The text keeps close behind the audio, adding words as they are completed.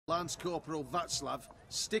Lance Corporal Václav,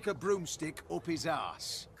 stick a broomstick up his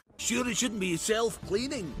arse. Sure it shouldn't be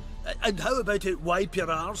self-cleaning. And how about it wipe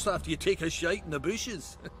your arse after you take a shite in the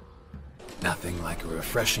bushes? Nothing like a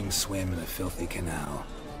refreshing swim in a filthy canal.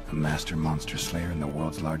 A master monster slayer in the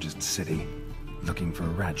world's largest city, looking for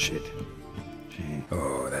rat shit. Gee.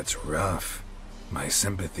 Oh, that's rough. My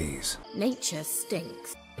sympathies. Nature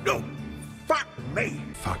stinks. No! Fuck me!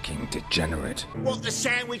 Fucking degenerate. What the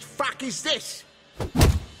sandwich fuck is this?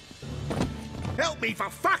 Help me for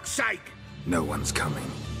fuck's sake! No one's coming.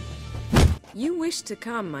 You wish to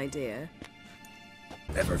come, my dear.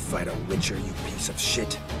 Ever fight a witcher, you piece of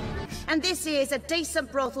shit? And this is a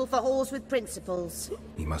decent brothel for whores with principles.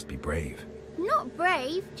 He must be brave. Not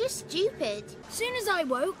brave, just stupid. Soon as I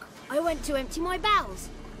woke, I went to empty my bowels.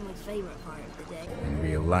 My favourite part of the day. In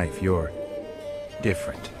real life, you're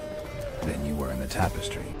different than you were in the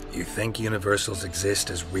tapestry. You think universals exist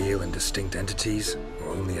as real and distinct entities, or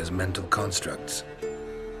only as mental constructs?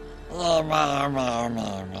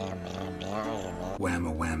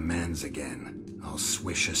 Wham-a-wham mans again. I'll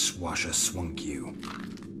swish-a-swash-a-swunk you.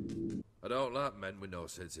 I don't like men with no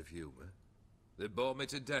sense of humor. They bore me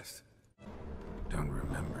to death. Don't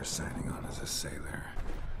remember signing on as a sailor.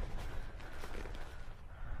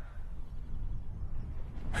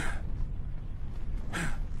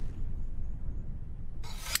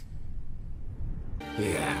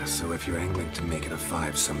 Yeah, so if you're angling to make it a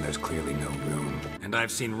five-some, there's clearly no room. And I've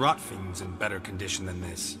seen rot fiends in better condition than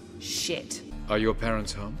this. Shit. Are your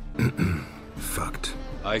parents home? Fucked.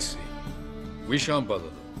 I see. We shan't bother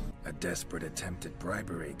them. A desperate attempt at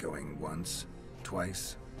bribery going once,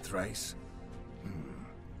 twice, thrice.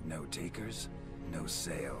 No takers, no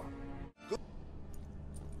sale.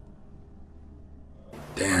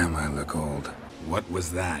 Damn, I look old. What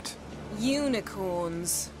was that?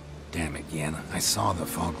 Unicorns. Damn it, Yen. I saw the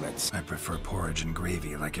foglets. I prefer porridge and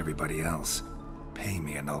gravy like everybody else. Pay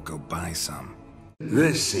me and I'll go buy some.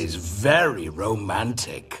 This is very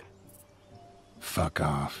romantic. Fuck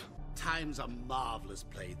off. Time's a marvellous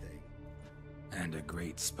plaything. And a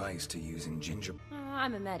great spice to use in ginger.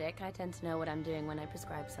 I'm a medic. I tend to know what I'm doing when I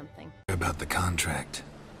prescribe something. About the contract.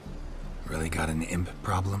 Really got an imp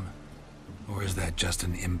problem? Or is that just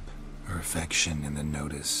an imp or affection in the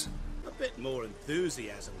notice? A bit more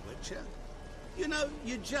enthusiasm, Witcher. You know,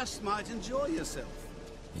 you just might enjoy yourself.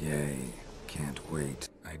 Yay. Can't wait.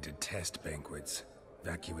 I detest banquets.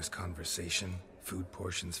 Vacuous conversation, food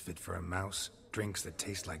portions fit for a mouse, drinks that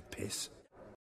taste like piss.